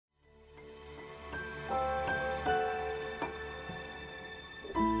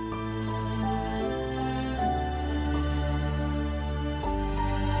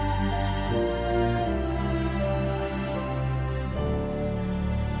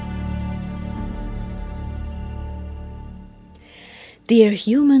Dear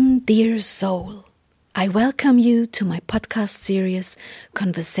human, dear soul, I welcome you to my podcast series,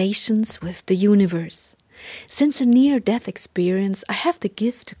 Conversations with the Universe. Since a near-death experience, I have the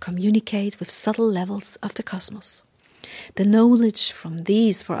gift to communicate with subtle levels of the cosmos. The knowledge from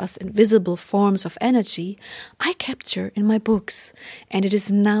these for us invisible forms of energy I capture in my books, and it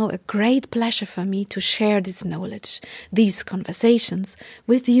is now a great pleasure for me to share this knowledge, these conversations,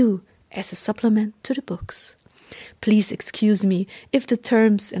 with you as a supplement to the books. Please excuse me if the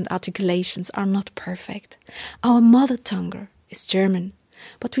terms and articulations are not perfect. Our mother tongue is German,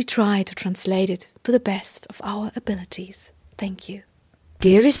 but we try to translate it to the best of our abilities. Thank you.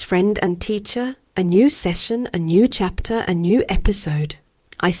 Dearest friend and teacher, a new session, a new chapter, a new episode.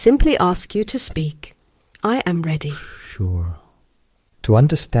 I simply ask you to speak. I am ready. Sure. To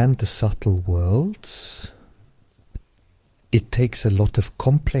understand the subtle worlds, it takes a lot of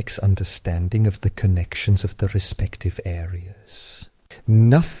complex understanding of the connections of the respective areas.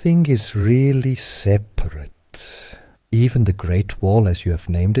 Nothing is really separate. Even the Great Wall, as you have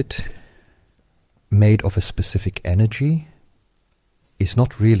named it, made of a specific energy, is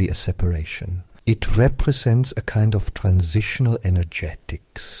not really a separation. It represents a kind of transitional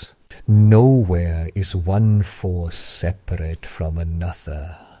energetics. Nowhere is one force separate from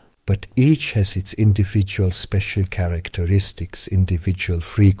another, but each has its individual special characteristics, individual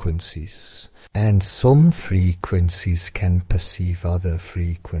frequencies. And some frequencies can perceive other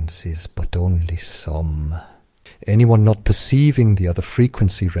frequencies, but only some. Anyone not perceiving the other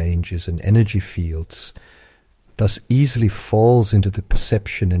frequency ranges and energy fields thus easily falls into the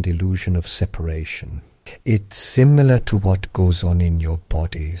perception and illusion of separation. It's similar to what goes on in your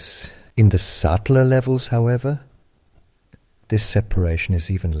bodies. In the subtler levels, however, this separation is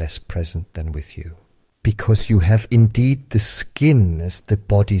even less present than with you, because you have indeed the skin as the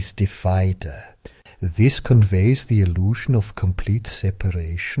body's divider. This conveys the illusion of complete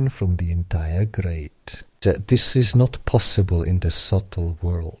separation from the entire great. This is not possible in the subtle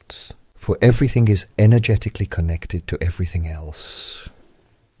world, for everything is energetically connected to everything else,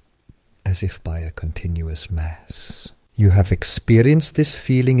 as if by a continuous mass. You have experienced this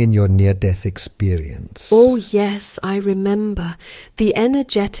feeling in your near-death experience. Oh yes, I remember. The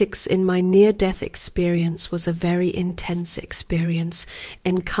energetics in my near-death experience was a very intense experience,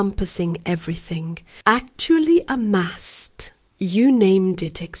 encompassing everything. Actually a mass. You named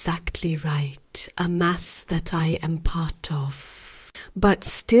it exactly right. A mass that I am part of, but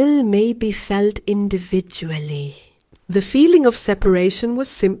still may be felt individually. The feeling of separation was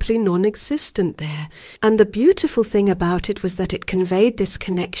simply non-existent there, and the beautiful thing about it was that it conveyed this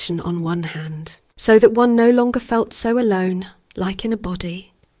connection on one hand, so that one no longer felt so alone, like in a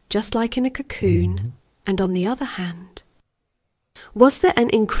body, just like in a cocoon, and on the other hand, was there an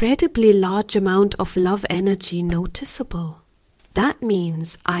incredibly large amount of love energy noticeable. That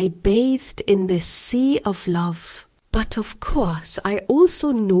means I bathed in this sea of love. But of course, I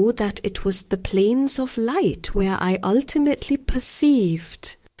also know that it was the planes of light where I ultimately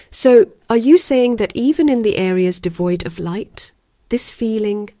perceived. So, are you saying that even in the areas devoid of light, this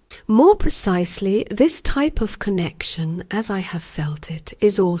feeling, more precisely, this type of connection, as I have felt it,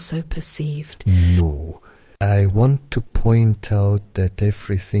 is also perceived? No. I want to point out that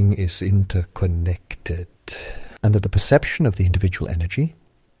everything is interconnected, and that the perception of the individual energy,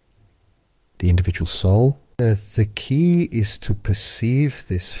 the individual soul, the key is to perceive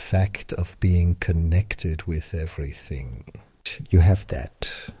this fact of being connected with everything. You have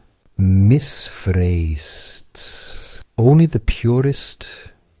that misphrased. Only the purest,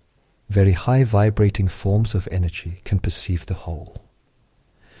 very high vibrating forms of energy can perceive the whole,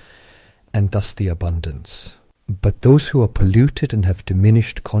 and thus the abundance. But those who are polluted and have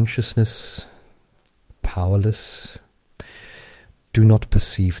diminished consciousness, powerless, do not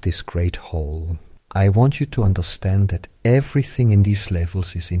perceive this great whole. I want you to understand that everything in these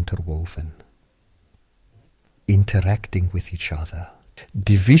levels is interwoven, interacting with each other.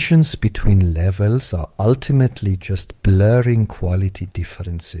 Divisions between levels are ultimately just blurring quality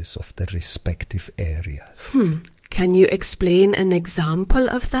differences of the respective areas. Can you explain an example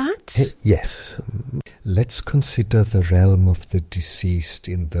of that? Yes. Let's consider the realm of the deceased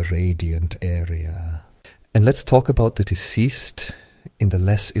in the radiant area. And let's talk about the deceased in the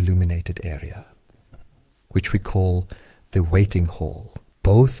less illuminated area, which we call the waiting hall.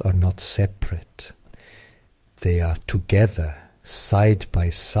 Both are not separate. They are together, side by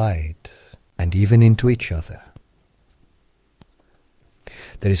side, and even into each other.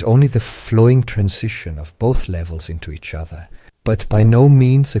 There is only the flowing transition of both levels into each other, but by no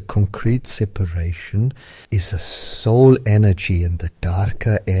means a concrete separation, is a soul energy in the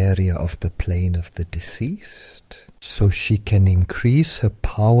darker area of the plane of the deceased. So she can increase her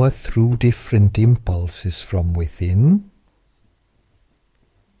power through different impulses from within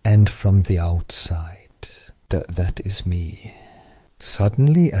and from the outside. That is me.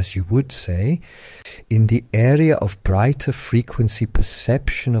 Suddenly, as you would say, in the area of brighter frequency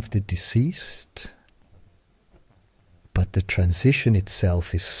perception of the deceased, but the transition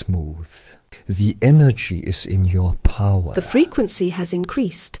itself is smooth. The energy is in your power. The frequency has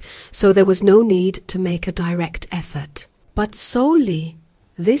increased, so there was no need to make a direct effort. But solely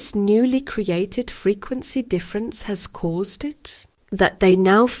this newly created frequency difference has caused it, that they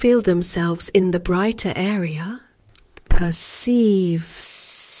now feel themselves in the brighter area, perceives.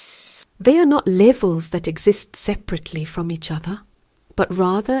 They are not levels that exist separately from each other, but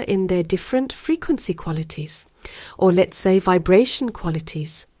rather in their different frequency qualities, or let's say vibration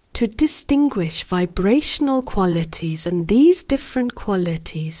qualities. To distinguish vibrational qualities and these different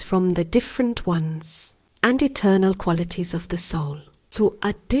qualities from the different ones and eternal qualities of the soul. So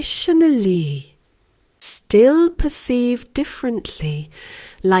additionally, still perceived differently,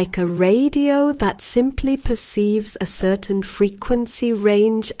 like a radio that simply perceives a certain frequency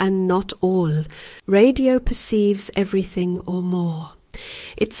range and not all. Radio perceives everything or more.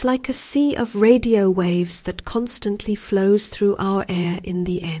 It's like a sea of radio waves that constantly flows through our air in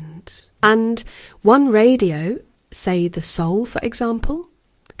the end. And one radio, say the soul for example,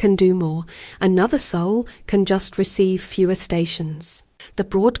 can do more. Another soul can just receive fewer stations. The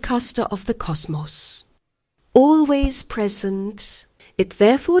broadcaster of the cosmos. Always present. It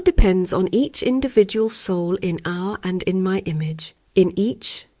therefore depends on each individual soul in our and in my image. In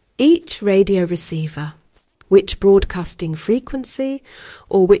each radio receiver. Which broadcasting frequency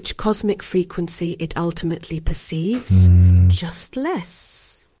or which cosmic frequency it ultimately perceives, just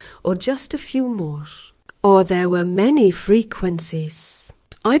less, or just a few more, or there were many frequencies.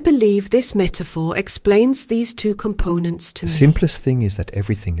 I believe this metaphor explains these two components to me. The simplest thing is that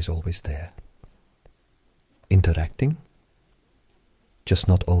everything is always there. Interacting, just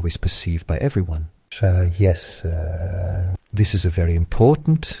not always perceived by everyone. Yes, this is a very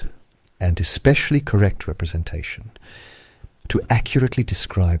important and especially correct representation to accurately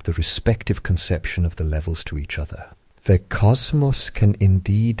describe the respective conception of the levels to each other. The cosmos can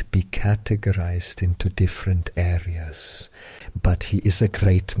indeed be categorized into different areas, but he is a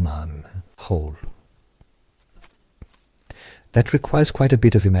great man, whole. That requires quite a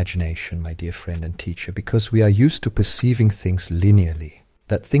bit of imagination, my dear friend and teacher, because we are used to perceiving things linearly,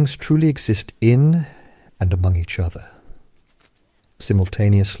 that things truly exist in and among each other.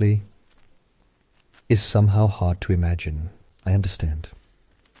 Simultaneously, is somehow hard to imagine. I understand.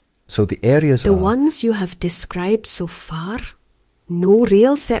 So the areas The ones you have described so far, no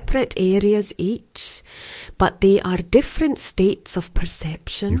real separate areas each, but they are different states of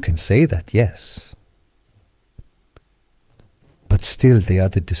perception. You can say that, yes. But still they are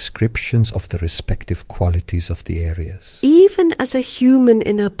the descriptions of the respective qualities of the areas. Even as a human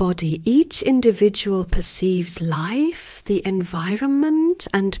in a body, each individual perceives life, the environment,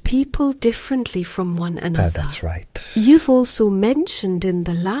 and people differently from one another. That's right. You've also mentioned in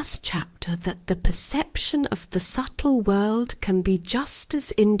the last chapter that the perception of the subtle world can be just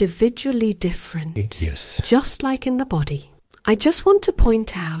as individually different. Yes. Just like in the body. I just want to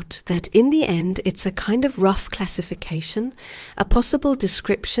point out that in the end it's a kind of rough classification, a possible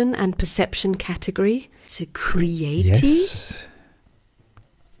description and perception category. It's a creative. Yes.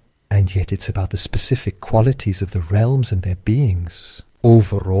 And yet it's about the specific qualities of the realms and their beings.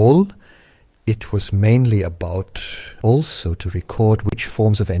 Overall, it was mainly about also to record which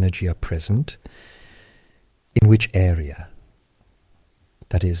forms of energy are present, in which area.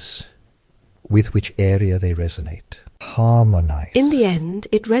 That is, with which area they resonate. Harmonize. In the end,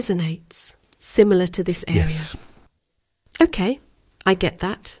 it resonates, similar to this area. Yes. Okay, I get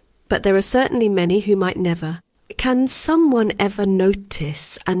that. But there are certainly many who might never. Can someone ever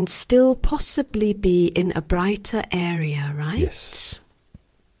notice and still possibly be in a brighter area, right? Yes.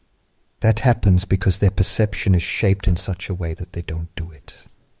 That happens because their perception is shaped in such a way that they don't do it.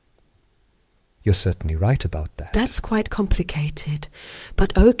 You're certainly right about that. That's quite complicated.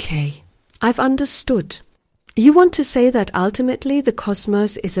 But okay, I've understood. You want to say that ultimately the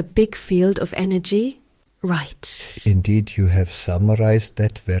cosmos is a big field of energy? Right. Indeed, you have summarized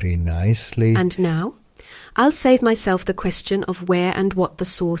that very nicely. And now, I'll save myself the question of where and what the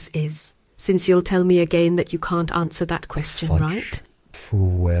source is, since you'll tell me again that you can't answer that question, Fudge. right?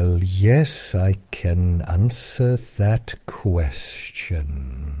 Well, yes, I can answer that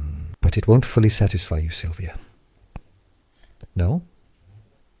question. But it won't fully satisfy you, Sylvia. No?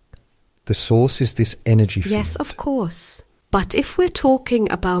 The source is this energy field. Yes, of course. But if we're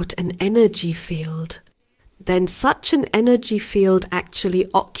talking about an energy field, then such an energy field actually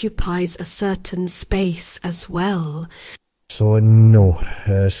occupies a certain space as well. So no,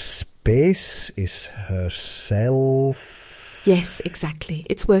 her space is herself. Yes, exactly.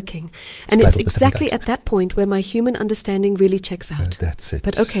 It's working. And it's exactly at that point where my human understanding really checks out. That's it.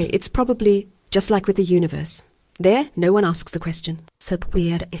 But okay, it's probably just like with the universe. There, no one asks the question. So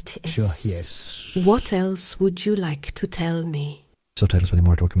where it is. Sure, yes. What else would you like to tell me? So tell us about the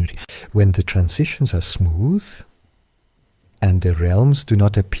Mordor community. When the transitions are smooth and the realms do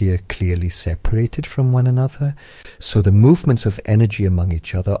not appear clearly separated from one another, so the movements of energy among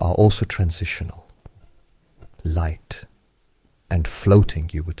each other are also transitional. Light and floating,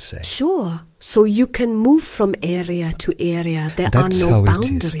 you would say. Sure. So you can move from area to area. There are no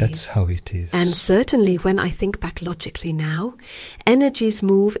boundaries. That's how it is. And certainly when I think back logically now, energies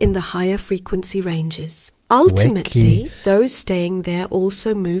move in the higher frequency ranges. Ultimately, those staying there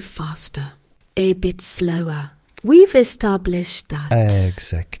also move faster, a bit slower. We've established that.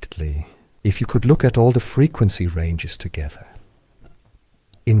 Exactly. If you could look at all the frequency ranges together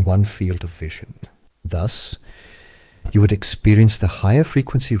in one field of vision, thus you would experience the higher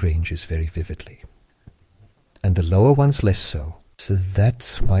frequency ranges very vividly, and the lower ones less so. So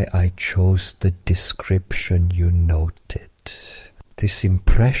that's why I chose the description you noted. This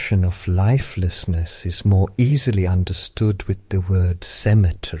impression of lifelessness is more easily understood with the word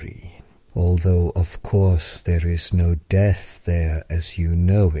cemetery, although of course there is no death there as you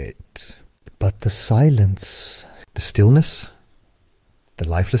know it. But the silence, the stillness, the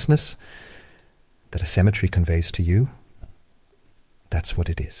lifelessness that a cemetery conveys to you, that's what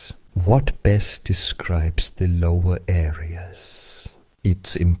it is. What best describes the lower areas?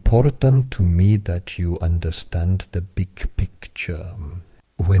 It's important to me that you understand the big picture.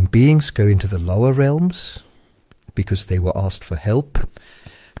 When beings go into the lower realms, because they were asked for help,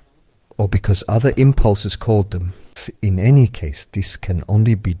 or because other impulses called them, in any case, this can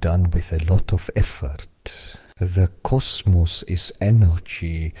only be done with a lot of effort. The cosmos is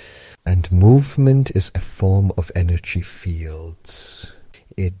energy, and movement is a form of energy fields.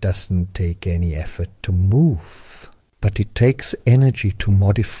 It doesn't take any effort to move, but it takes energy to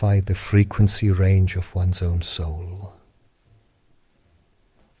modify the frequency range of one's own soul.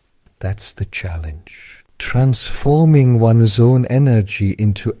 That's the challenge. Transforming one's own energy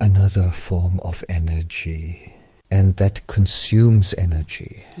into another form of energy. And that consumes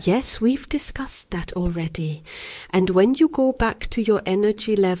energy. Yes, we've discussed that already. And when you go back to your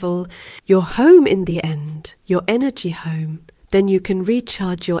energy level, your home in the end, your energy home, then you can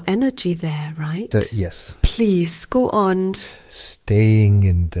recharge your energy there, right? Yes. Please, go on. Staying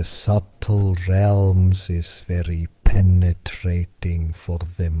in the subtle realms is very penetrating for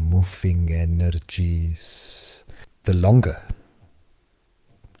the moving energies. The longer,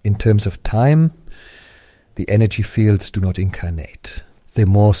 in terms of time, the energy fields do not incarnate. The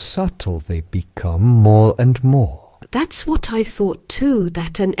more subtle they become, more and more. That's what I thought too,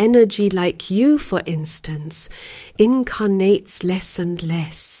 that an energy like you, for instance, incarnates less and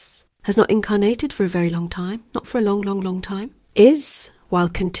less. Has not incarnated for a very long time, not for a long, long, long time. Is, while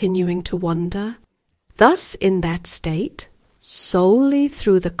continuing to wander. Thus, in that state, solely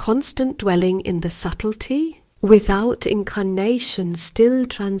through the constant dwelling in the subtlety, without incarnation still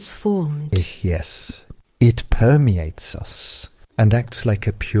transformed. Yes. It permeates us and acts like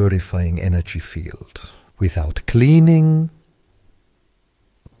a purifying energy field, without cleaning,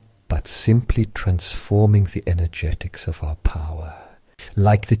 but simply transforming the energetics of our power.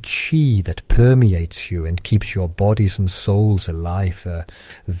 Like the chi that permeates you and keeps your bodies and souls alive.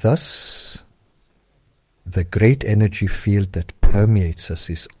 Thus, the great energy field that permeates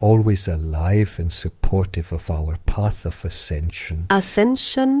us is always alive and supportive of our path of ascension.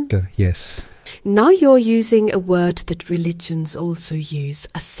 Ascension? Yes. Now you're using a word that religions also use,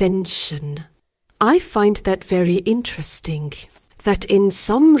 ascension. I find that very interesting, that in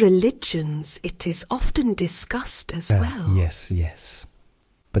some religions it is often discussed as well. Yes.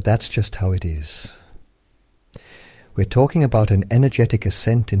 But that's just how it is. We're talking about an energetic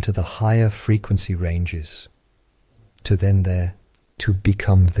ascent into the higher frequency ranges, to then there, to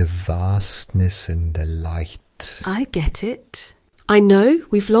become the vastness and the light. I get it. I know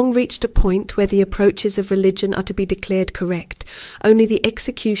we've long reached a point where the approaches of religion are to be declared correct, only the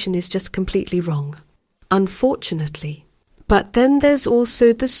execution is just completely wrong. Unfortunately. But then there's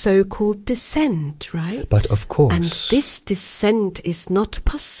also the so-called descent, right? But of course. And this descent is not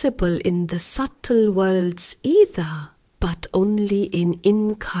possible in the subtle worlds either. but only in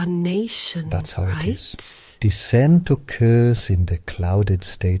incarnation. That's how right? it is. Descent occurs in the clouded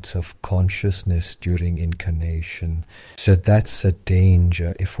states of consciousness during incarnation. So that's a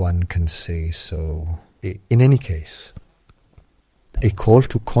danger, if one can say so. In any case, a call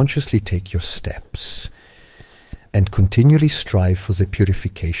to consciously take your steps and continually strive for the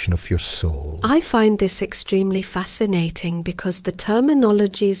purification of your soul. I find this extremely fascinating because the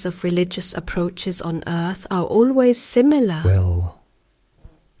terminologies of religious approaches on earth are always similar. Well,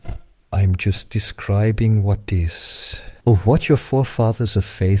 I'm just describing what is, or what your forefathers of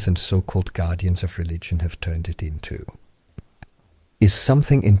faith and so-called guardians of religion have turned it into, is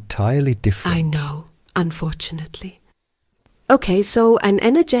something entirely different. I know, unfortunately. Okay, so an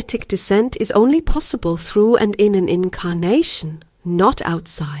energetic descent is only possible through and in an incarnation, not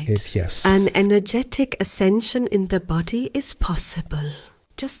outside. Yes. An energetic ascension in the body is possible,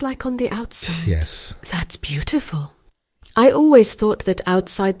 just like on the outside. Yes. That's beautiful. I always thought that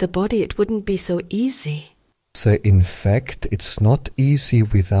outside the body it wouldn't be so easy. So in fact, it's not easy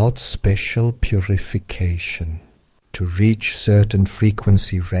without special purification to reach certain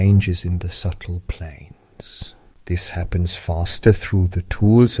frequency ranges in the subtle planes. This happens faster through the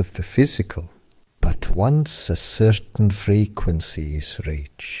tools of the physical, but once a certain frequency is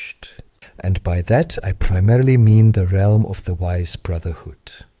reached, and by that I primarily mean the realm of the wise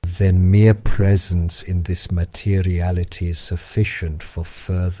brotherhood, then mere presence in this materiality is sufficient for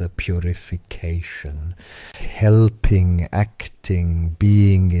further purification. Helping, acting,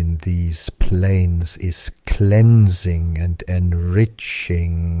 being in these planes is cleansing and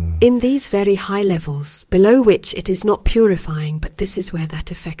enriching. In these very high levels, below which it is not purifying, but this is where that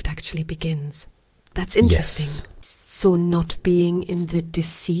effect actually begins. That's interesting. Yes. So not being in the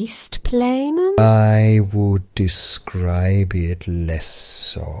deceased plane? I would describe it less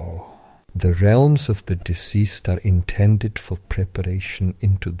so. The realms of the deceased are intended for preparation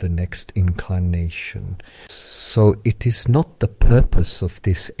into the next incarnation. So it is not the purpose of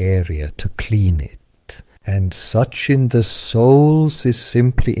this area to clean it. And such in the souls is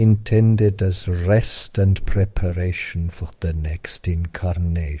simply intended as rest and preparation for the next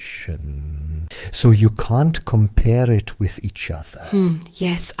incarnation. So you can't compare it with each other.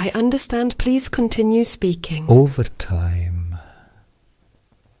 Yes, I understand. Please continue speaking. Over time,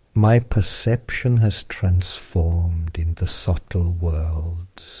 my perception has transformed in the subtle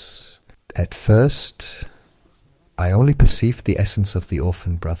worlds. At first, I only perceived the essence of the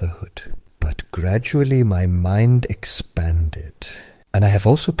orphan brotherhood. But gradually my mind expanded, and I have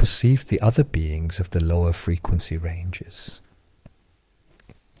also perceived the other beings of the lower frequency ranges,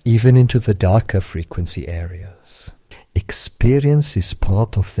 even into the darker frequency areas. Experience is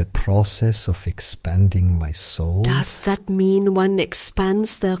part of the process of expanding my soul. Does that mean one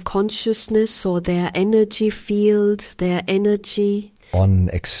expands their consciousness or their energy field, their energy? One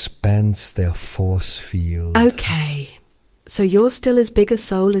expands their force field. Okay. So you're still as big a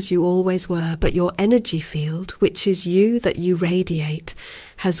soul as you always were, but your energy field, which is you that you radiate,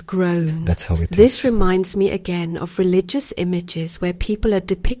 has grown. That's how it is. This reminds me again of religious images where people are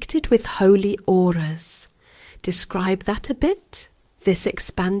depicted with holy auras. Describe that a bit, this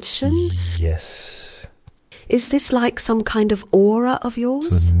expansion. Yes. Is this like some kind of aura of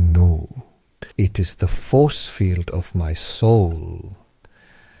yours? So no, it is the force field of my soul.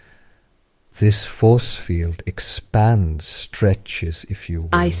 This force field expands, stretches, if you will.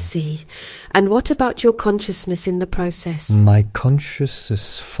 I see. And what about your consciousness in the process? My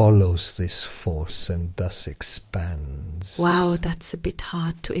consciousness follows this force and thus expands. Wow, that's a bit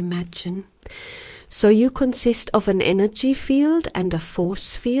hard to imagine. So you consist of an energy field and a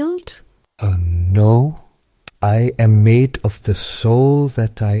force field? No, I am made of the soul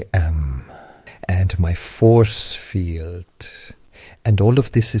that I am, and my force field. And all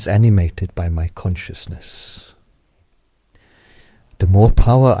of this is animated by my consciousness. The more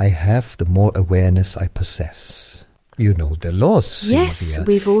power I have, the more awareness I possess. You know the laws, Yes, Sylvia.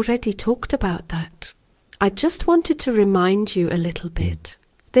 we've already talked about that. I just wanted to remind you a little bit.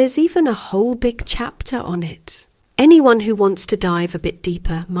 There's even a whole big chapter on it. Anyone who wants to dive a bit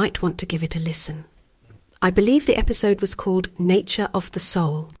deeper might want to give it a listen. I believe the episode was called Nature of the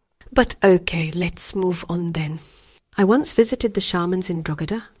Soul. But okay, let's move on then. I once visited the shamans in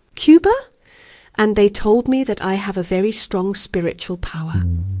Drogheda, Cuba, and they told me that I have a very strong spiritual power.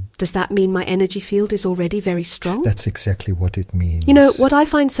 Does that mean my energy field is already very strong? That's exactly what it means. You know, what I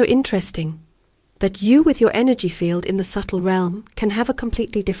find so interesting, that you with your energy field in the subtle realm can have a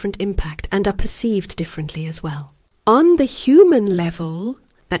completely different impact and are perceived differently as well. On the human level,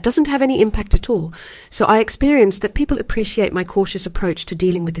 That doesn't have any impact at all. So I experienced that people appreciate my cautious approach to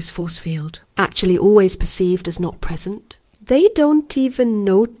dealing with this force field, actually always perceived as not present. They don't even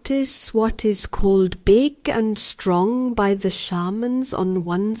notice what is called big and strong by the shamans on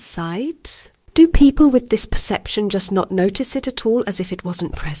one side. Do people with this perception just not notice it at all, as if it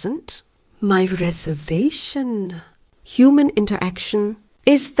wasn't present? My reservation. Human interaction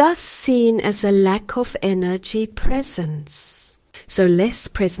is thus seen as a lack of energy presence, so less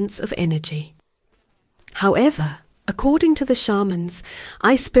presence of energy. However, according to the shamans,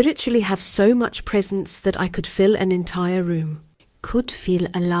 I spiritually have so much presence that I could fill an entire room, could fill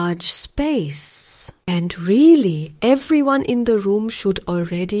a large space, and really everyone in the room should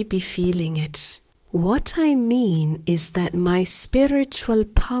already be feeling it. What I mean is that my spiritual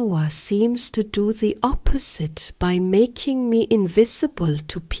power seems to do the opposite by making me invisible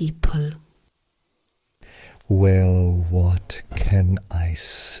to people. Well, what can I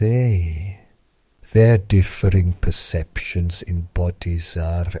say? Their differing perceptions in bodies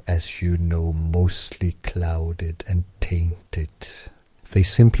are, as you know, mostly clouded and tainted. They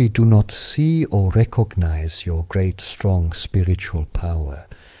simply do not see or recognize your great, strong spiritual power.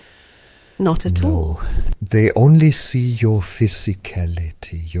 Not at all. They only see your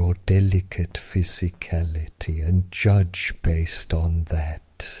physicality, your delicate physicality, and judge based on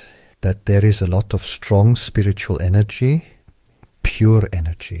that. That there is a lot of strong spiritual energy, pure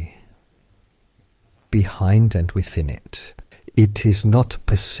energy, behind and within it. It is not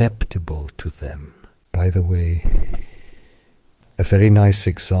perceptible to them. By the way, a very nice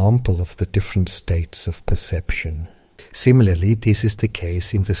example of the different states of perception. Similarly, this is the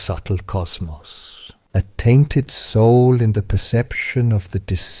case in the subtle cosmos. A tainted soul in the perception of the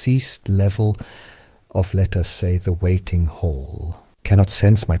deceased level of, let us say, the waiting hall, cannot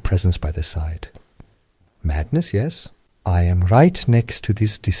sense my presence by the side. Madness, yes. I am right next to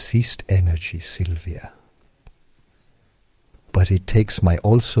this deceased energy, Sylvia. But it takes my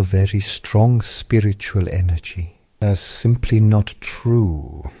also very strong spiritual energy as simply not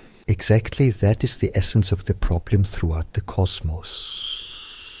true. Exactly that is the essence of the problem throughout the cosmos,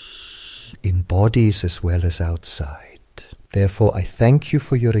 in bodies as well as outside. Therefore, I thank you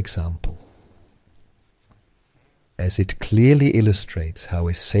for your example, as it clearly illustrates how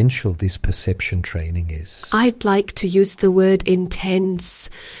essential this perception training is. I'd like to use the word intense.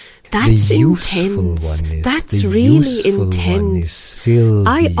 That's intense. That's really intense.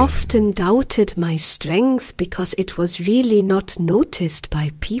 I often doubted my strength because it was really not noticed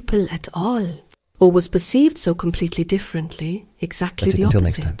by people at all, or was perceived so completely differently, exactly the opposite. Until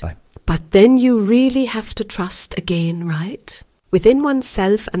next time, bye. But then you really have to trust again, right? Within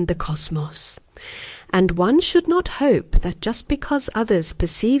oneself and the cosmos. And one should not hope that just because others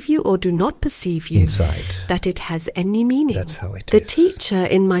perceive you or do not perceive you, inside, that it has any meaning. That's how it is. The teacher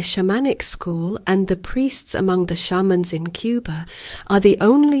in my shamanic school and the priests among the shamans in Cuba are the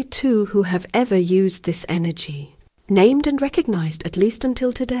only two who have ever used this energy, named and recognized, at least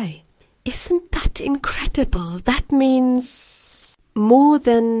until today. Isn't that incredible? That means more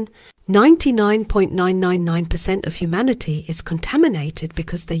than 99.999% of humanity is contaminated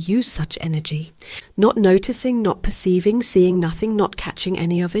because they use such energy. Not noticing, not perceiving, seeing nothing, not catching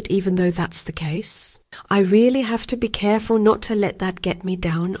any of it, even though that's the case. I really have to be careful not to let that get me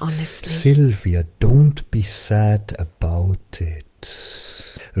down, honestly. Sylvia, don't be sad about it.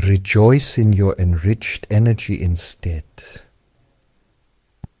 Rejoice in your enriched energy instead.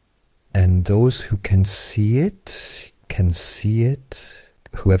 And those who can see it, can see it.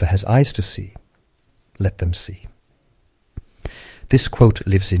 Whoever has eyes to see, let them see. This quote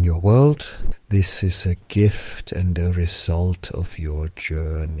lives in your world. This is a gift and a result of your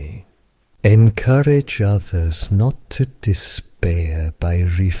journey. Encourage others not to despair by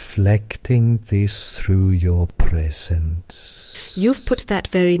reflecting this through your presence. You've put that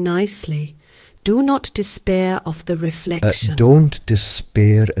very nicely. Do not despair of the reflection. Don't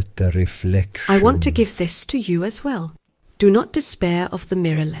despair at the reflection. I want to give this to you as well. Do not despair of the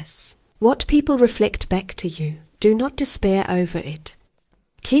mirrorless. What people reflect back to you, do not despair over it.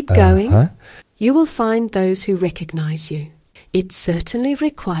 Keep going. You will find those who recognize you. It certainly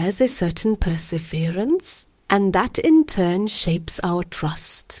requires a certain perseverance, and that in turn shapes our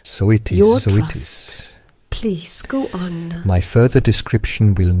trust. So it is. Your so trust. It is. Please go on. My further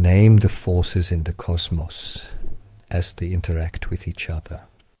description will name the forces in the cosmos as they interact with each other.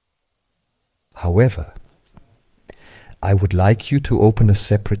 However, I would like you to open a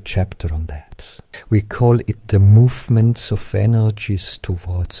separate chapter on that. We call it the movements of energies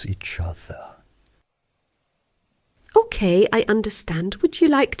towards each other. Okay, I understand. Would you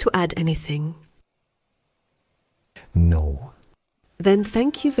like to add anything? No. Then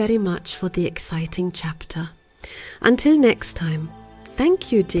thank you very much for the exciting chapter. Until next time,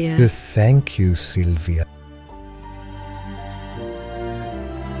 thank you, dear. Thank you, Sylvia.